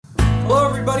Hello,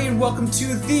 everybody, and welcome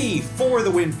to the For the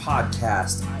Win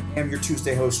podcast. I am your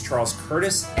Tuesday host, Charles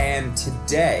Curtis, and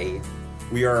today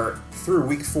we are through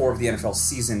week 4 of the NFL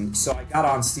season. So I got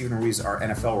on Stephen Ruiz, our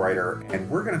NFL writer, and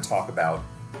we're going to talk about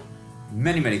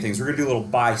many things. We're going to do a little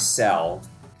buy-sell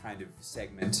kind of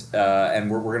segment, and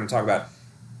we're going to talk about,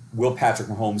 will Patrick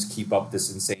Mahomes keep up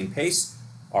this insane pace?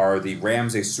 Are the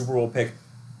Rams a Super Bowl pick?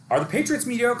 Are the Patriots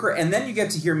mediocre? And then you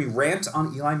get to hear me rant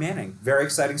on Eli Manning. Very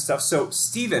exciting stuff. So,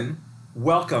 Stephen,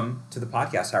 welcome to the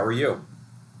podcast. How are you?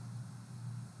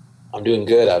 I'm doing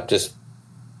good. I'm just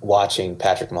watching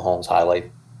Patrick Mahomes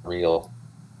highlight reel.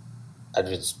 I've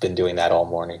just been doing that all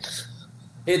morning.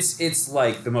 It's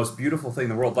like the most beautiful thing in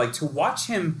the world. Like to watch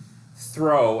him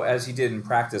throw, as he did in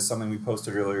practice, something we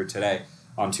posted earlier today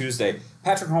on Tuesday,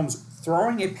 Patrick Mahomes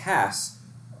throwing a pass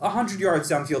 100 yards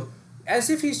downfield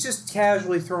as if he's just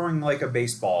casually throwing like a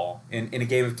baseball in a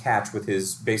game of catch with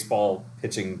his baseball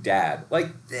pitching dad. Like,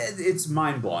 it's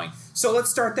mind-blowing. So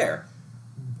let's start there.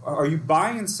 Are you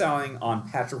buying and selling on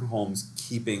Patrick Mahomes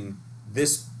keeping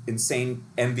this insane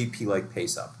MVP-like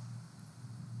pace up?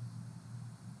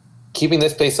 Keeping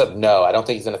this pace up, no. I don't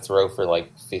think he's going to throw for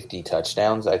like 50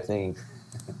 touchdowns. I think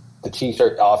the Chiefs'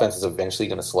 offense is eventually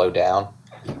going to slow down.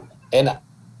 And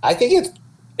I think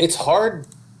it's hard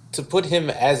to put him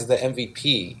as the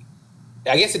MVP.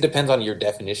 I guess it depends on your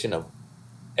definition of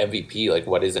MVP. Like,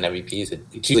 what is an MVP?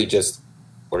 It's usually just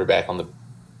quarterback on the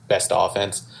best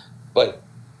offense. But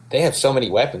they have so many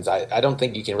weapons. I don't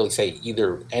think you can really say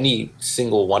either any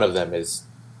single one of them is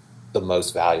the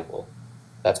most valuable.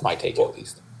 That's my take, at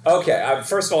least. Okay,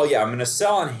 first of all, I'm going to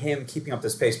sell on him keeping up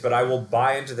this pace, but I will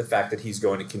buy into the fact that he's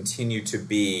going to continue to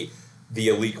be the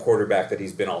elite quarterback that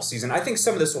he's been all season. I think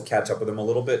some of this will catch up with him a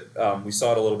little bit. We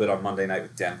saw it a little bit on Monday night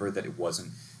with Denver, that it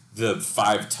wasn't the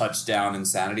 5-touchdown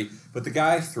insanity, but the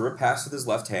guy threw a pass with his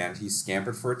left hand. He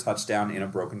scampered for a touchdown in a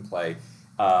broken play.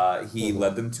 He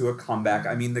led them to a comeback.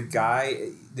 I mean, the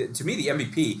guy, to me, the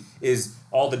MVP is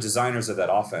all the designers of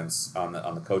that offense on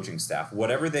the coaching staff.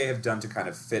 Whatever they have done to kind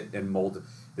of fit and mold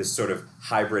this sort of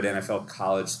hybrid NFL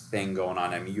college thing going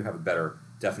on. I mean, you have a better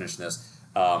definition of this.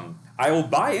 I will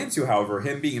buy into, however,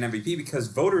 him being an MVP because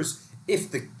voters, if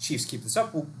the Chiefs keep this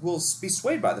up, will be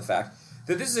swayed by the fact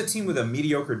that this is a team with a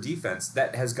mediocre defense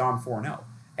that has gone 4-0.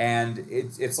 And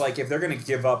it's like if they're going to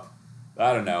give up,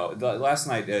 I don't know, last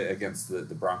night against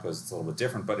the Broncos, it's a little bit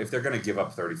different, but if they're going to give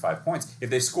up 35 points, if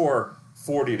they score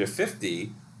 40 to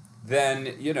 50,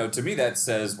 then, to me that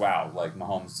says, wow, like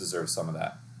Mahomes deserves some of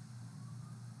that.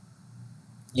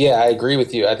 Yeah, I agree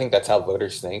with you. I think that's how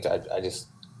voters think.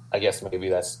 I guess maybe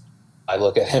I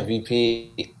look at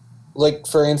MVP. Like,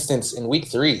 for instance, in week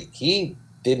 3, he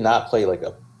did not play like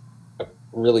a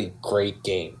really great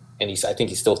game. And I think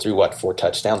he still threw, 4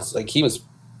 touchdowns? Like,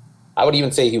 I would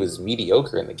even say he was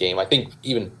mediocre in the game. I think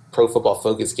even Pro Football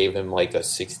Focus gave him like a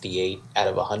 68 out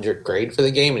of 100 grade for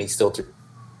the game, and he still threw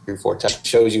 4 touchdowns.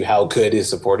 Shows you how good his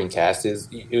supporting cast is.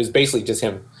 It was basically just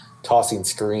him tossing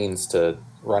screens to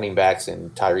running backs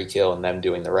and Tyreek Hill and them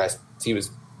doing the rest. He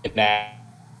missed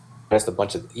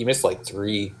like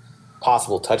 3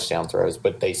 possible touchdown throws,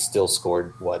 but they still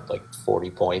scored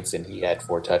 40 points, and he had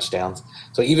 4 touchdowns.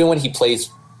 So even when he plays,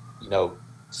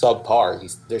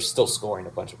 subpar, they're still scoring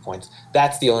a bunch of points.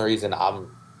 That's the only reason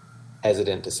I'm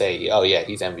hesitant to say, oh yeah,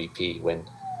 he's MVP when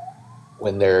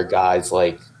there are guys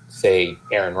like, say,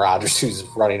 Aaron Rodgers, who's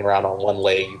running around on one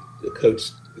leg. The coach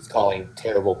is calling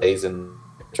terrible plays and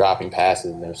dropping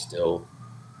passes, and they're still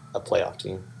a playoff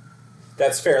team.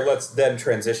 That's fair. Let's then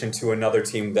transition to another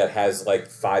team that has like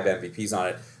 5 MVPs on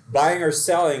it. Buying or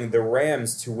selling the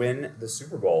Rams to win the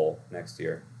Super Bowl next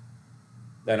year.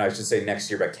 Then I should say next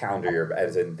year, but calendar year,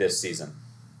 as in this season.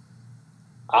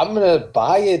 I'm going to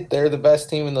buy it. They're the best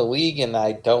team in the league, and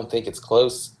I don't think it's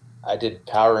close. I did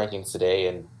power rankings today,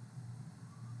 and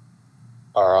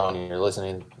you're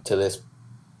listening to this.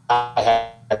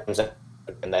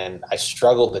 And then I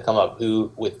struggled to come up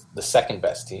with the second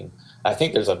best team. I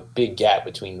think there's a big gap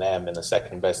between them and the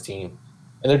second best team.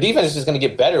 And their defense is just going to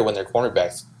get better when their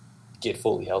cornerbacks get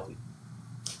fully healthy.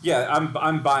 Yeah,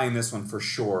 I'm buying this one for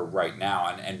sure right now,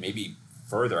 and maybe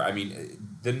further. I mean,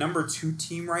 the number 2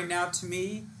 team right now to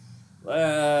me,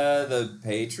 the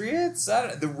Patriots.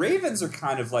 The Ravens are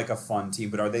kind of like a fun team,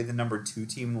 but are they the number 2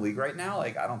 team in the league right now?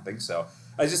 Like, I don't think so.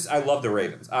 I love the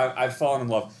Ravens. I've fallen in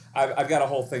love. I've got a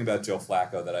whole thing about Joe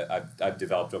Flacco that I've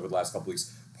developed over the last couple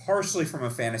weeks, partially from a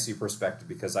fantasy perspective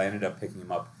because I ended up picking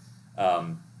him up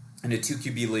in a 2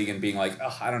 QB league and being like,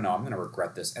 oh, I don't know, I'm going to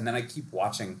regret this. And then I keep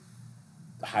watching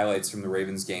the highlights from the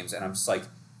Ravens games, and I'm just like,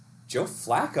 Joe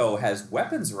Flacco has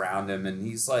weapons around him, and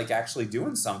he's like actually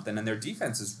doing something, and their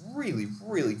defense is really,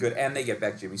 really good, and they get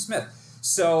back Jimmy Smith.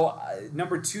 So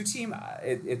number 2 team,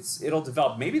 it'll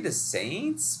develop. Maybe the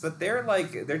Saints, but their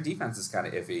defense is kind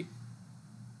of iffy.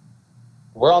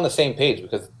 We're on the same page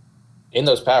because in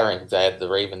those power rankings, I had the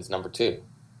Ravens number 2.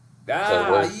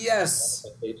 Yes.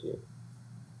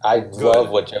 I love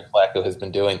what Joe Flacco has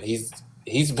been doing. He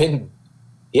hasn't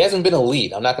been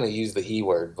elite. I'm not going to use the E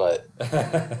word, but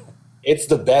it's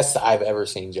the best I've ever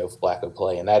seen Joe Flacco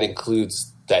play, and that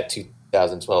includes that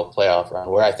 2012 playoff run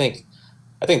where I think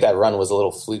that run was a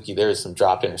little fluky. There was some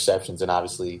dropped interceptions and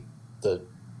obviously the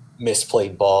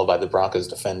misplayed ball by the Broncos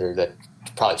defender that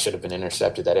probably should have been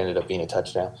intercepted that ended up being a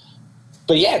touchdown.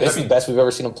 But yeah, this is the best we've ever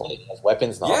seen him play. He has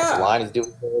weapons. The offensive line is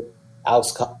doing good.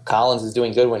 Alex Collins is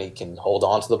doing good when he can hold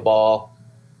on to the ball.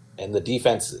 And the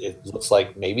defense, it looks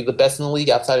like maybe the best in the league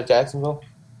outside of Jacksonville.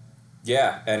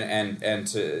 Yeah, and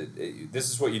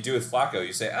this is what you do with Flacco.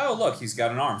 You say, oh, look, he's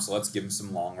got an arm, so let's give him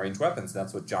some long-range weapons.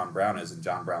 That's what John Brown is, and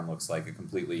John Brown looks like a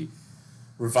completely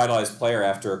revitalized player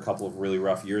after a couple of really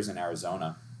rough years in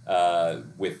Arizona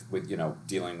with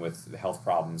dealing with health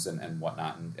problems and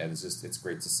whatnot, and it's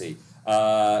great to see.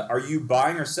 Are you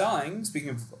buying or selling, speaking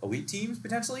of elite teams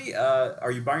potentially,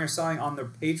 are you buying or selling on the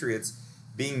Patriots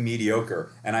being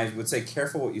mediocre? And I would say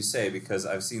careful what you say because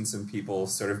I've seen some people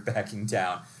sort of backing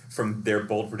down from their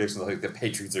bold predictions like the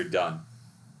Patriots are done.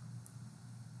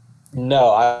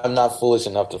 No, I'm not foolish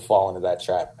enough to fall into that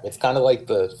trap. It's kind of like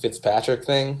the Fitzpatrick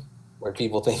thing where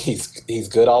people think he's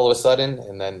good all of a sudden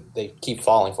and then they keep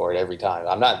falling for it every time.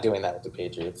 I'm not doing that with the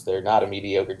Patriots. They're not a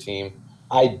mediocre team.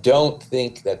 I don't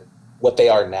think that what they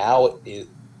are now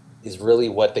is really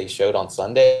what they showed on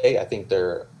Sunday. I think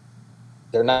they're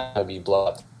not going to be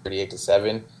blown up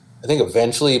 38-7. I think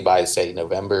eventually by, say,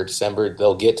 November, December,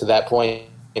 they'll get to that point,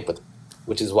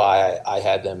 which is why I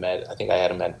had them at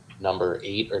number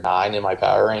 8 or 9 in my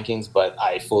power rankings, but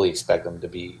I fully expect them to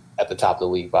be at the top of the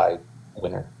league by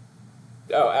winter.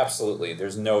 Oh, absolutely.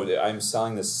 I'm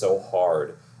selling this so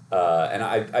hard. And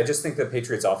I just think the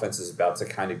Patriots offense is about to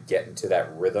kind of get into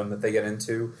that rhythm that they get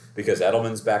into because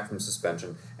Edelman's back from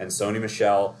suspension and Sony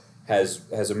Michel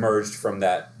has emerged from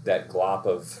that glop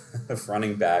of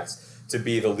running backs to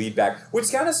be the lead back,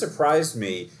 which kind of surprised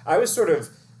me. I was sort of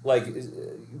like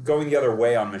going the other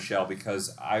way on Michel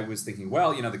because I was thinking,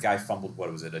 well, the guy fumbled,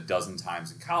 a dozen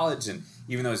times in college, and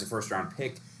even though he's a first-round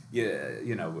pick,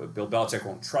 Bill Belichick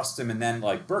won't trust him, and then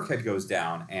like Burkhead goes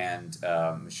down, and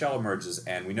Michel emerges,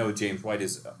 and we know James White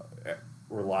is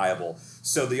reliable.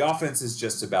 So the offense is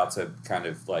just about to kind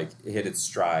of like hit its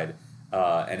stride,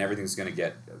 and everything's going to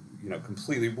get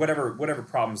completely whatever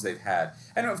problems they've had,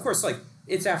 and of course like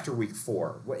it's after week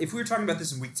 4. If we were talking about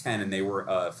this in week 10 and they were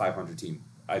a 500 team,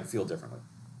 I'd feel differently.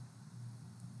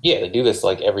 Yeah, they do this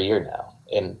like every year now,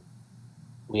 and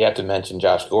we have to mention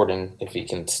Josh Gordon if he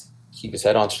can keep his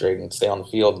head on straight and stay on the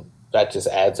field. That just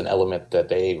adds an element that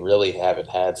they really haven't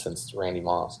had since Randy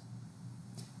Moss.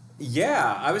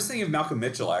 Yeah, I was thinking of Malcolm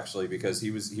Mitchell actually because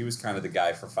he was kind of the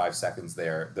guy for 5 seconds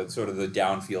there, the sort of the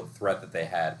downfield threat that they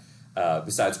had.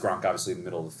 Besides Gronk, obviously in the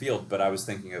middle of the field, but I was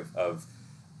thinking of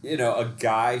a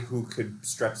guy who could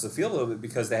stretch the field a little bit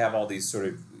because they have all these sort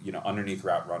of underneath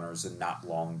route runners and not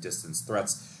long distance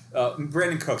threats.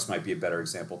 Brandon Cooks might be a better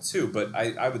example too, but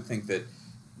I would think that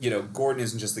Gordon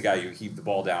isn't just the guy you heave the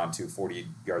ball down to 40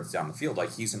 yards down the field.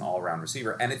 Like he's an all-around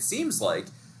receiver, and it seems like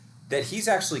that he's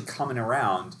actually coming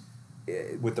around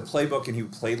with the playbook, and he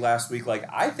played last week. Like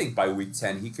I think by week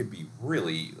 10 he could be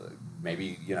really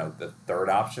maybe the third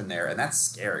option there, and that's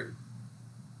scary.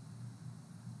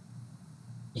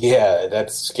 Yeah,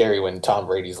 that's scary when Tom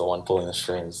Brady's the one pulling the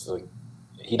strings. Like,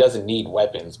 he doesn't need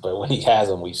weapons, but when he has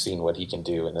them, we've seen what he can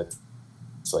do, and it's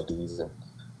like easy.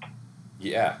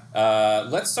 Yeah.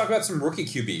 Let's talk about some rookie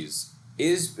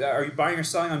QBs. Are you buying or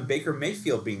selling on Baker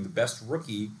Mayfield being the best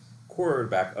rookie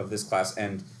quarterback of this class?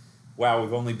 And wow,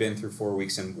 we've only been through 4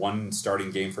 weeks and one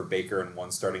starting game for Baker and one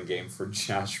starting game for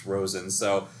Josh Rosen,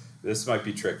 so this might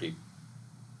be tricky.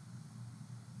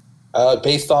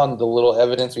 Based on the little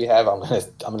evidence we have, I'm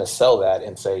gonna sell that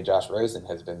and say Josh Rosen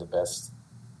has been the best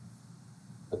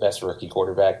rookie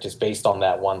quarterback just based on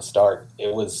that one start. He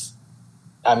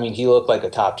looked like a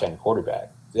top 10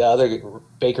 quarterback. The other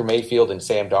Baker Mayfield and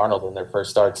Sam Darnold in their first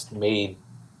starts made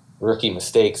rookie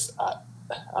mistakes.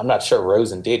 I'm not sure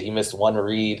Rosen did. He missed one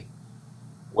read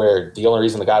where the only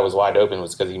reason the guy was wide open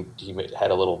was because he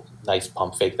had a little nice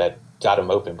pump fake that got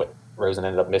him open, but Rosen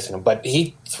ended up missing him. But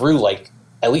he threw like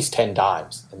at least 10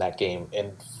 dimes in that game,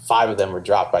 and 5 of them were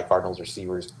dropped by Cardinals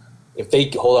receivers. If they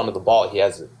hold on to the ball, he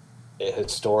has a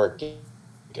historic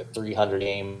 300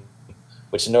 game,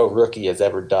 which no rookie has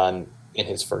ever done in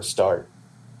his first start,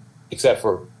 except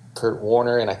for Kurt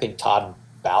Warner and I think Todd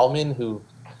Bowman, who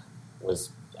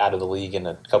was out of the league in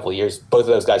a couple of years. Both of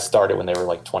those guys started when they were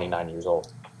like 29 years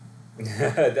old.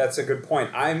 That's a good point.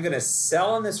 I'm going to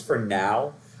sell on this for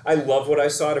now. I love what I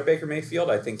saw out of Baker Mayfield.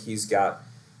 I think he's got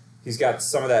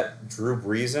some of that Drew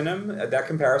Brees in him. That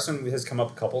comparison has come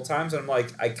up a couple of times, and I'm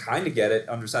like, I kind of get it,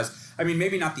 undersized. I mean,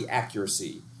 maybe not the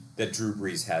accuracy that Drew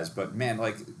Brees has, but man,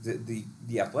 like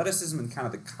the athleticism and kind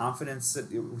of the confidence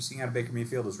that we're seeing out of Baker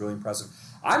Mayfield is really impressive.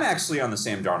 I'm actually on the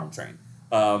Sam Darnold train.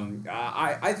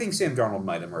 I think Sam Darnold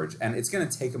might emerge, and it's going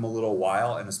to take him a little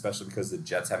while, and especially because the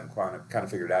Jets haven't kind of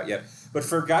figured it out yet. But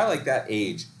for a guy like that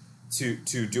age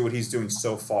to do what he's doing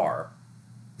so far,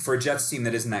 for a Jets team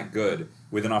that isn't that good,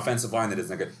 with an offensive line that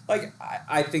isn't that good, like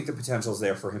I think the potential is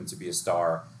there for him to be a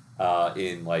star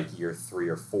in like year 3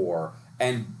 or 4.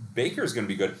 And Baker's going to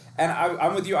be good. And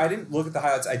I'm with you. I didn't look at the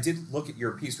highlights. I did look at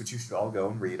your piece, which you should all go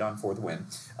and read on For the Win,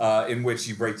 in which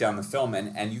you break down the film.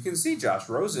 And you can see Josh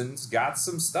Rosen's got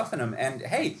some stuff in him. And,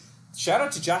 hey, shout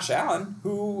out to Josh Allen,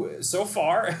 who so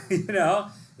far,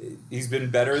 he's been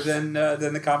better than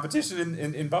the competition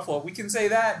in Buffalo. We can say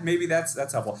that. Maybe that's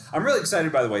helpful. I'm really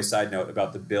excited, by the way, side note,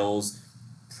 about the Bills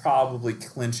probably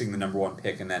clinching the number 1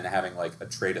 pick and then having like a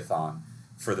trade-a-thon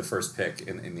for the first pick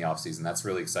in the offseason. That's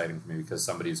really exciting for me because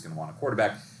somebody's going to want a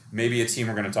quarterback. Maybe a team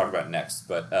we're going to talk about next.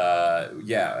 But,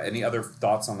 any other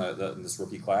thoughts on this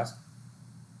rookie class?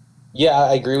 Yeah,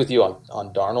 I agree with you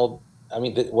on Darnold. I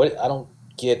mean, I don't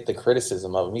get the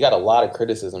criticism of him. He got a lot of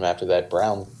criticism after that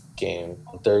Brown game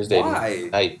on Thursday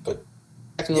night. But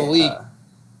back in the league,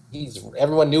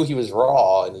 everyone knew he was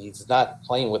raw, and he's not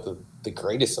playing with the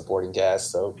greatest supporting cast,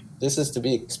 so this is to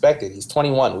be expected. He's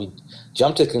 21. We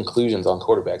jumped to conclusions on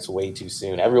quarterbacks way too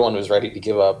soon. Everyone was ready to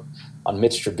give up on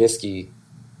Mitch Trubisky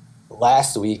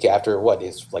last week after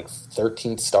his like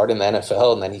 13th start in the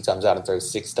NFL, and then he comes out and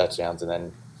throws 6 touchdowns, and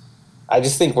then I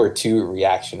just think we're too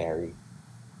reactionary.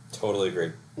 Totally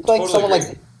agree. Like someone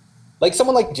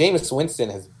like Jameis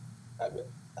Winston has.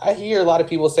 I hear a lot of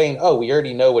people saying, "Oh, we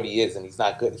already know what he is, and he's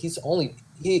not good."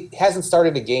 He hasn't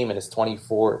started a game in his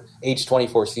age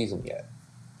 24 season yet.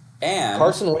 And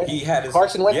Carson Wentz,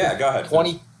 yeah, go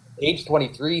ahead. Age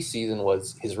 23 season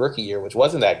was his rookie year, which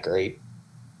wasn't that great.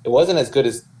 It wasn't as good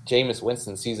as Jameis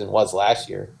Winston's season was last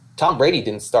year. Tom Brady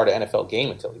didn't start an NFL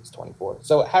game until he was 24.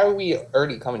 So how are we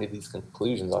already coming to these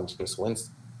conclusions on Jameis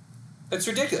Winston? It's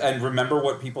ridiculous. And remember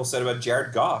what people said about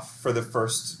Jared Goff for the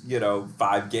first,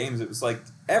 5 games. It was like,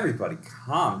 everybody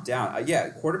calm down.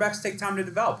 Quarterbacks take time to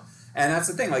develop. And that's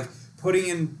the thing. Like, putting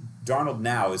in Darnold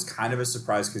now is kind of a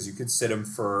surprise because you could sit him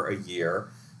for a year.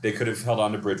 They could have held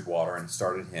on to Bridgewater and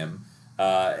started him.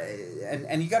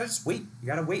 And you got to just wait. You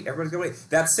got to wait. Everybody's going to wait.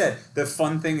 That said, the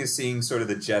fun thing is seeing sort of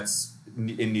the Jets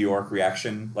in New York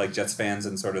reaction. Like, Jets fans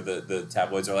and sort of the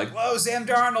tabloids are like, whoa, Sam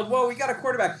Darnold. Whoa, we got a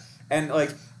quarterback. And, like,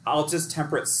 I'll just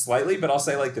temper it slightly, but I'll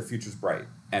say, like, the future's bright.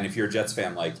 And if you're a Jets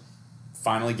fan, like,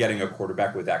 finally getting a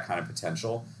quarterback with that kind of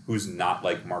potential, who's not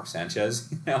like Mark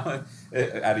Sanchez, out of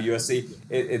USC,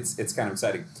 it's kind of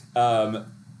exciting.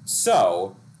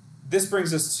 So this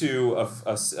brings us to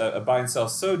a buy and sell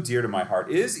so dear to my heart.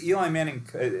 Is Eli Manning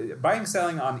buying and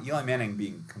selling on Eli Manning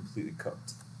being completely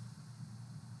cooked?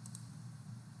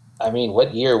 I mean,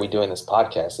 what year are we doing this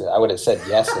podcast? I would have said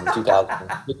yes in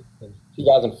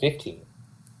 2015.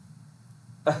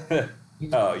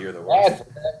 Oh, you're the worst.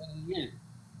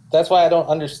 That's why I don't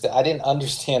understand. I didn't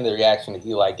understand the reaction to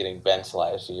Eli getting benched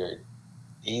last year.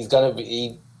 He's gonna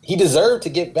be. He deserved to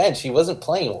get benched. He wasn't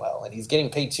playing well, and he's getting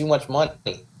paid too much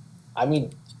money. I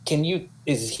mean,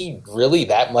 is he really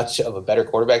that much of a better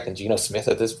quarterback than Geno Smith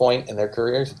at this point in their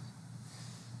careers?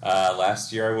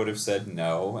 Last year I would have said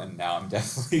no, and now I'm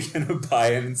definitely going to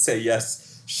buy in and say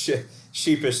yes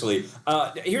sheepishly.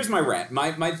 Here's my rant.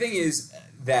 My thing is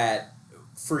that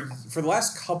for the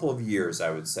last couple of years,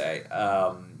 I would say,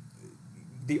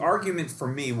 the argument for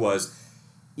me was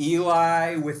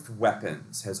Eli with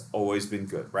weapons has always been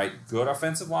good, right? Good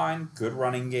offensive line, good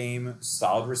running game,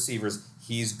 solid receivers.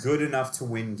 He's good enough to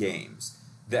win games.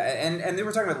 And they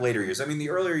were talking about later years. I mean, the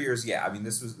earlier years, yeah. I mean,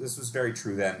 this was very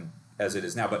true then as it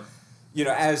is now. But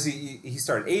as he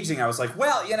started aging, I was like,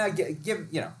 well,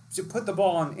 put the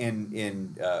ball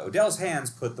in Odell's hands,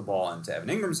 put the ball into Evan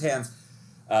Ingram's hands.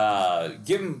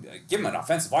 Give him an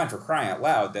offensive line for crying out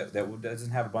loud that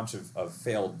doesn't have a bunch of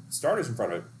failed starters in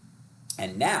front of it.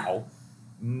 And now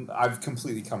I've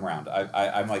completely come around.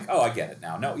 I'm like, oh, I get it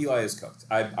now. No, Eli is cooked.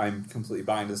 I'm completely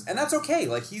buying this. And that's okay.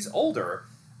 Like, he's older.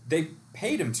 They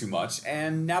paid him too much,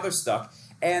 and now they're stuck.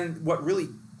 And what really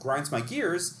grinds my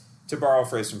gears, to borrow a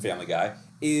phrase from Family Guy,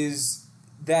 is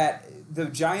that the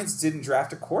Giants didn't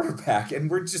draft a quarterback. And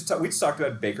we just talked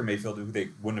about Baker Mayfield, who they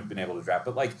wouldn't have been able to draft.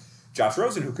 But, like, Josh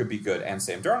Rosen, who could be good, and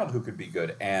Sam Darnold, who could be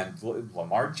good, and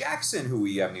Lamar Jackson, who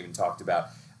we haven't even talked about,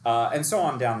 and so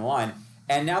on down the line.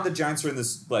 And now the Giants are in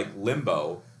this like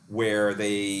limbo where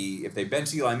if they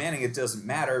bench Eli Manning, it doesn't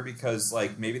matter because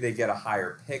like maybe they get a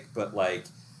higher pick, but like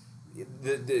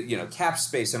the cap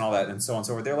space and all that and so on and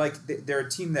so forth. They're a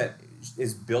team that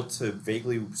is built to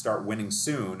vaguely start winning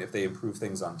soon if they improve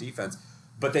things on defense,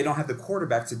 but they don't have the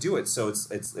quarterback to do it. So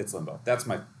it's limbo. That's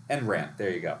my end rant. There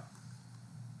you go.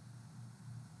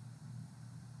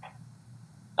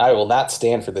 I will not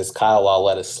stand for this Kyle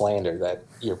Lauletta slander that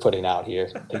you're putting out here.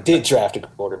 He did draft a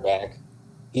quarterback.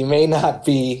 He may not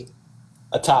be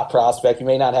a top prospect. He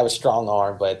may not have a strong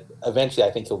arm, but eventually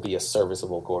I think he'll be a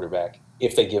serviceable quarterback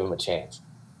if they give him a chance.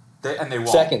 And they won't.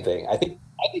 Second thing, I think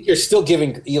you're still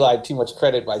giving Eli too much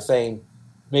credit by saying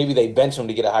maybe they bench him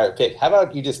to get a higher pick. How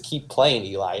about you just keep playing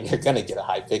Eli and you're going to get a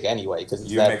high pick anyway because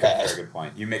he's that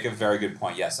bad. You make a very good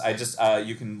point. Yes, I just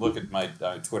you can look at my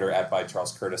Twitter by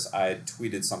Charles Curtis. I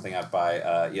tweeted something out by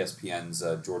ESPN's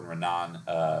Jordan Renan,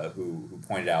 who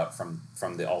pointed out from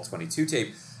the All 22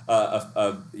 tape,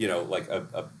 a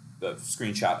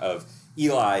screenshot of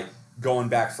Eli going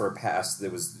back for a pass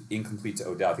that was incomplete to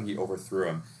Odell. I think he overthrew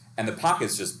him. And the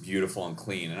pocket's just beautiful and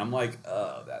clean. And I'm like,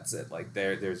 oh, that's it. Like,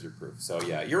 there's your proof. So,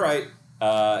 yeah, you're right.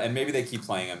 And maybe they keep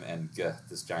playing him and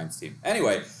this Giants team.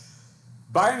 Anyway,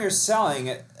 buying or selling,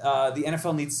 the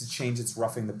NFL needs to change its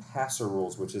roughing the passer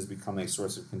rules, which has become a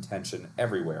source of contention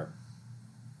everywhere.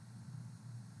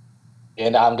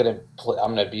 And I'm gonna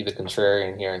be the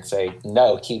contrarian here and say,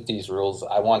 no, keep these rules.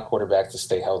 I want quarterbacks to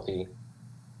stay healthy.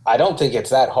 I don't think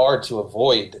it's that hard to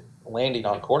avoid landing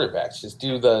on quarterbacks. Just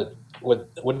do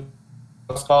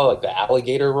what's called like the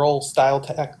alligator roll style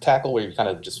tackle, where you kind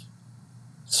of just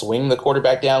swing the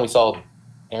quarterback down. We saw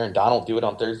Aaron Donald do it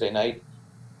on Thursday night.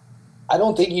 I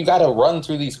don't think you got to run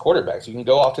through these quarterbacks. You can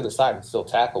go off to the side and still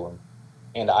tackle them.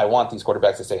 And I want these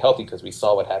quarterbacks to stay healthy because we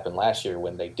saw what happened last year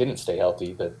when they didn't stay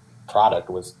healthy. The product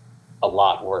was a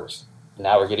lot worse.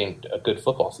 Now we're getting a good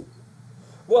football season.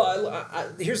 Well,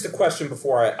 here's the question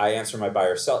before I answer my buy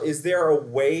or sell. Is there a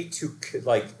way to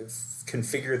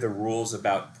configure the rules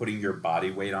about putting your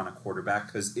body weight on a quarterback?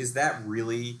 Because is that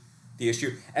really the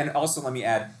issue? And also, let me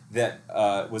add that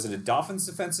was it a Dolphins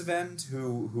defensive end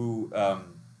who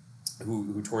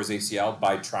tore his ACL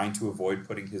by trying to avoid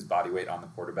putting his body weight on the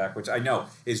quarterback, which I know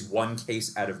is one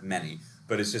case out of many,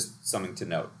 but it's just something to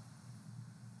note.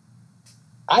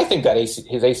 I think that his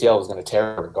ACL was going to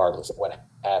tear regardless of what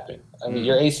happened. I mean,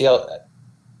 your ACL,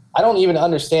 I don't even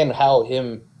understand how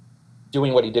him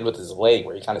doing what he did with his leg,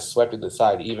 where he kind of swept it to the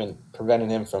side, even preventing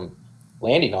him from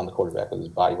landing on the quarterback with his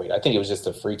body weight. I think it was just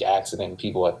a freak accident.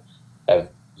 People have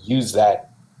used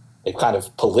that. They've kind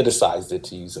of politicized it,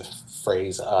 to use a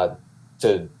phrase,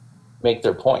 to make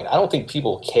their point. I don't think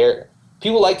people care.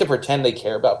 People like to pretend they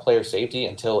care about player safety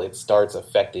until it starts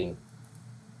affecting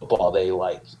football they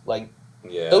like.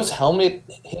 Those helmet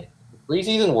hits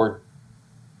preseason were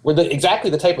exactly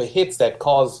the type of hits that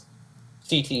cause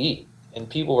CTE. And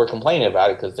people were complaining about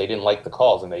it because they didn't like the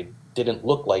calls and they didn't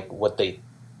look like what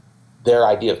their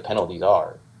idea of penalties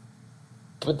are.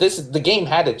 But the game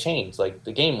had to change. Like,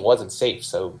 the game wasn't safe,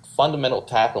 so fundamental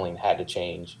tackling had to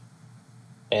change.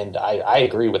 And I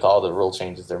agree with all the rule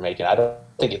changes they're making. I don't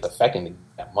think it's affecting them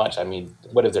that much. I mean,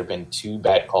 what have there been 2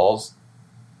 bad calls?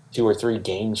 2 or 3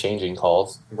 game-changing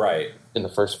calls, right, in the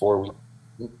first 4 weeks.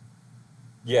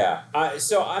 Yeah,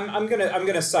 so I'm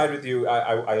gonna side with you.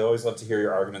 I always love to hear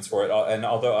your arguments for it. And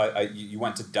although you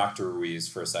went to Dr. Ruiz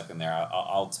for a second there,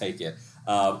 I'll take it.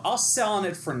 I'll sell on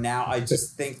it for now. I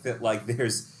just think that like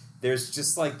there's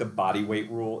just like the body weight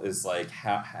rule is like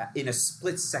how in a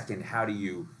split second how do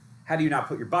you not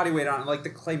put your body weight on? Like the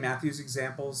Clay Matthews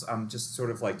examples, I'm just sort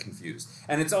of like confused.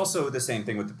 And it's also the same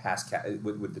thing with the pass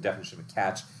with the definition of a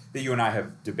catch that you and I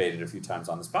have debated a few times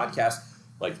on this podcast.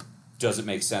 Like, does it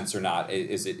make sense or not?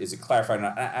 Is it clarified or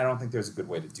not? I don't think there's a good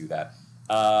way to do that.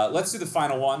 Let's do the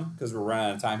final one because we're running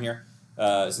out of time here.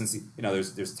 Since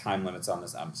there's time limits on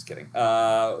this. I'm just kidding.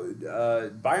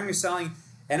 Buying or selling,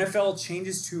 NFL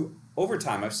changes to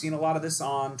overtime. I've seen a lot of this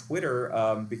on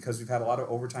Twitter because we've had a lot of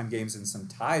overtime games and some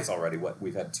ties already.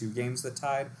 We've had 2 games that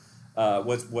tied.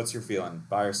 What's your feeling?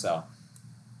 Buy or sell?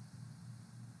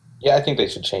 Yeah, I think they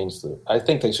should I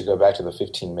think they should go back to the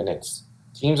 15 minutes.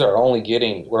 We're only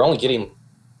getting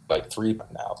like 3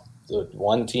 now. So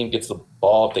one team gets the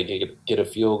ball, if they get a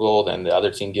field goal, then the other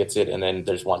team gets it, and then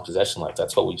there's 1 possession left.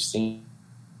 That's what we've seen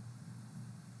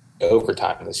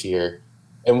overtime this year.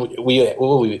 And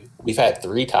we've had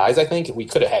 3 ties, I think. We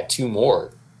could have had 2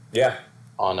 more. Yeah.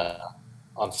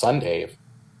 On Sunday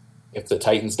if the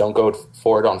Titans don't go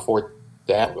for it on 4th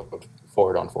down,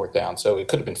 for it on fourth down. So it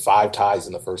could have been 5 ties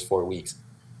in the first 4 weeks.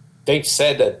 They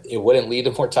said that it wouldn't lead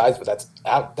to more ties, but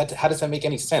how does that make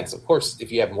any sense? Of course,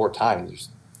 if you have more time, there's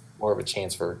more of a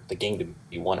chance for the game to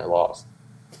be won or lost.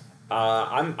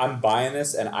 I'm buying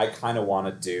this, and I kind of want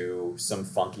to do some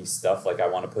funky stuff. Like I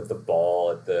want to put the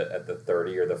ball at the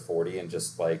 30 or the 40 and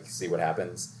just like see what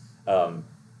happens.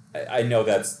 I know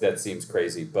that seems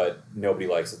crazy, but nobody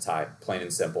likes a tie. Plain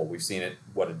and simple. We've seen it,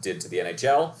 what it did to the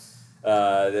NHL.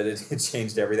 That it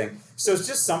changed everything. So it's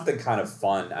just something kind of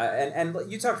fun. And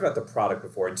you talked about the product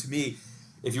before, and to me,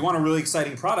 if you want a really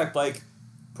exciting product, like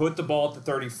put the ball at the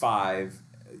 35.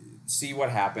 See what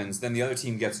happens. Then the other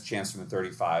team gets a chance from the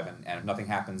 35, and if nothing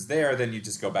happens there, then you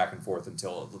just go back and forth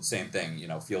until the same thing,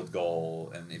 field goal,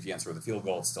 and if you answer with a field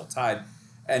goal, it's still tied,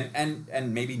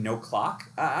 and maybe no clock.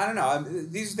 I don't know.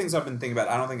 These are things I've been thinking about.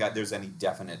 I don't think there's any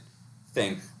definite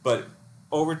thing, but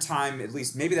over time, at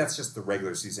least, maybe that's just the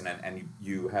regular season, and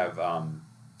you have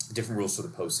different rules for the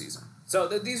postseason. So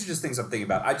these are just things I'm thinking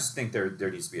about. I just think there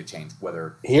needs to be a change.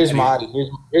 Here's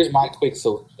my quick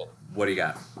solution. What do you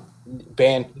got?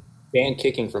 Ban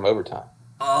kicking from overtime.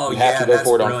 Oh, you have to go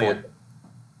for it on fourth.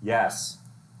 Yes.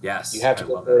 You have to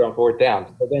go for it on fourth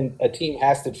down. But then a team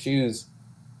has to choose,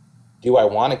 do I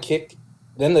want to kick?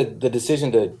 Then the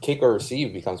decision to kick or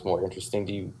receive becomes more interesting.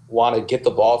 Do you want to get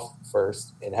the ball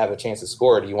first and have a chance to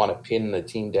score, or do you want to pin the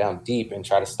team down deep and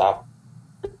try to stop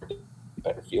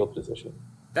better field position?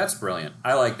 That's brilliant.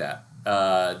 I like that.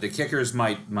 The kickers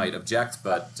might object,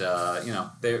 but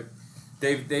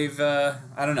They've I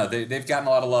don't know, they've gotten a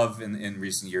lot of love in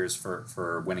recent years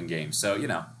for winning games. So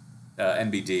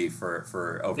NBD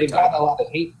for overtime. They've gotten a lot of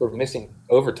hate for missing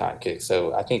overtime kicks.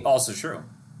 So I think also true.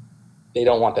 They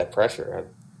don't want that pressure.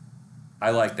 I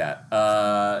like that.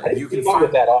 You can find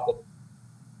with that off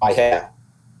my head.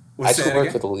 I still work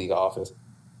again? for the league office.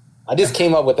 I just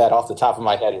came up with that off the top of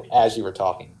my head as you were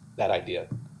talking. That idea.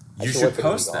 You should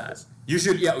post that. Office. You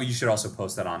should. Yeah. You should also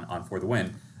post that on For the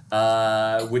Win.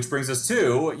 Which brings us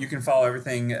to, you can follow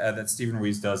everything that Steven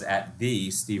Ruiz does at the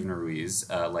Steven Ruiz,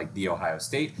 like the Ohio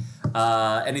State.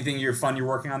 Anything you're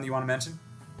working on that you want to mention?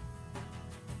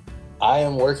 I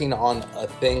am working on a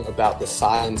thing about the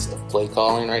science of play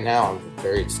calling right now. I'm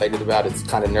very excited about it. It's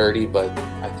kind of nerdy, but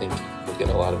I think we'll get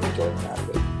a lot of enjoyment out of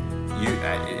it.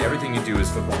 Everything you do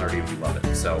is football nerdy, and we love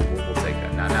it. So we'll take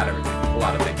that. Not everything, a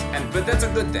lot of things, but that's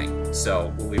a good thing.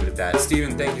 So we'll leave it at that.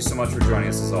 Steven, thank you so much for joining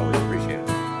us as always. Appreciate it.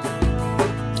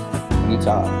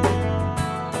 Anytime.